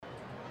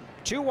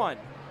2-1.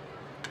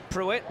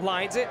 Pruitt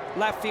lines it,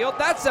 left field.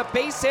 That's a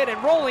base hit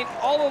and rolling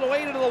all the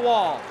way to the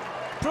wall.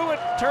 Pruitt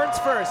turns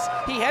first.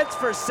 He heads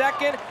for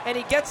second, and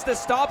he gets the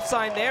stop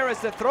sign there as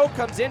the throw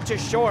comes into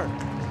short.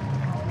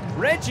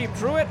 Reggie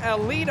Pruitt, a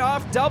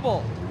leadoff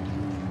double.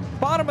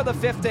 Bottom of the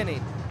 5th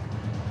inning.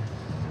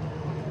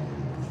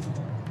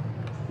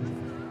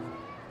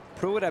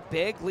 Pruitt a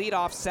big lead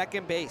off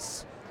second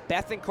base.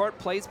 Bethancourt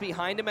plays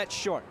behind him at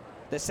short.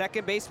 The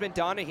second baseman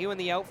Donahue in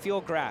the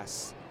outfield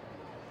grass.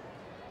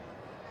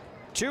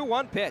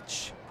 2-1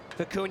 pitch.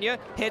 Acuna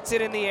hits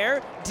it in the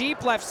air,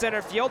 deep left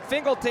center field.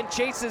 Fingleton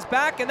chases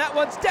back, and that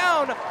one's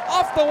down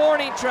off the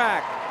warning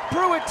track.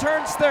 Pruitt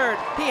turns third.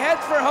 He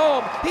heads for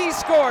home. He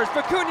scores.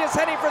 Acuna's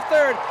heading for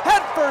third.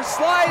 Head first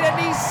slide, and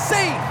he's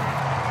safe.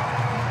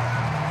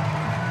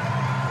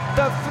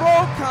 The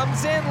throw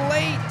comes in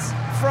late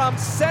from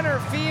center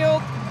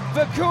field.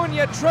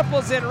 Acuna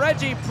triples in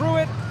Reggie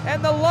Pruitt,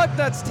 and the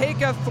Lugnuts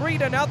take a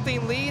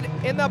 3-0 lead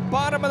in the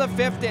bottom of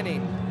the 5th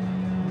inning.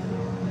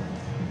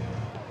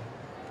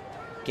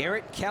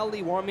 Garrett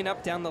Kelly warming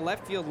up down the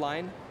left field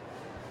line,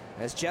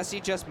 as Jesse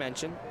just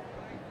mentioned.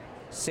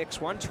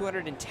 6'1",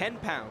 210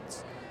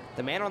 pounds.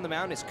 The man on the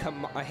mound is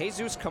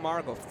Jesus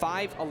Camargo,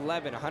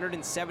 5'11",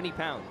 170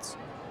 pounds.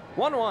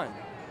 1-1.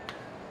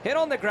 Hit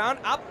on the ground,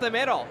 up the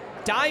middle.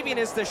 Diving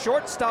is the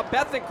shortstop,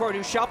 Bethancourt,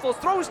 who shuffles,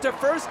 throws to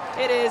first.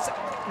 It is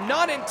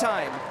not in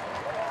time.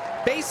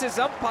 Bases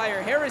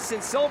umpire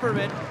Harrison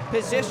Silverman,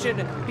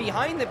 positioned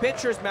behind the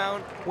pitcher's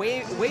mound,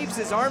 waves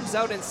his arms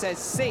out and says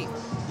safe.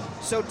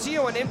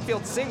 Sotillo an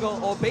infield single,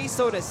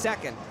 Obeso to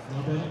second.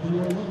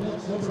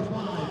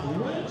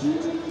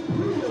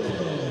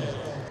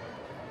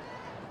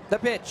 The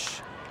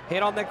pitch,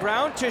 hit on the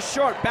ground to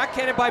short,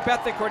 backhanded by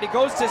Bethancourt. He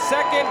goes to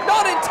second,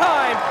 not in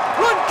time.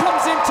 Run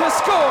comes in to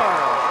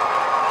score.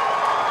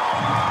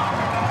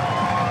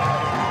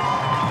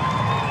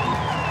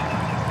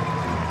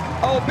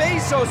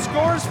 Obeso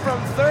scores from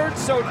third.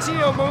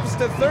 Sotillo moves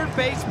to third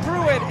base.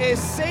 Pruitt is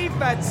safe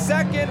at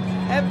second,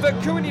 and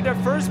Acuna to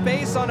first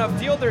base on a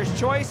fielder's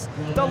choice.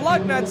 The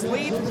Lugnuts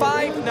lead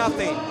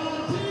 5-0.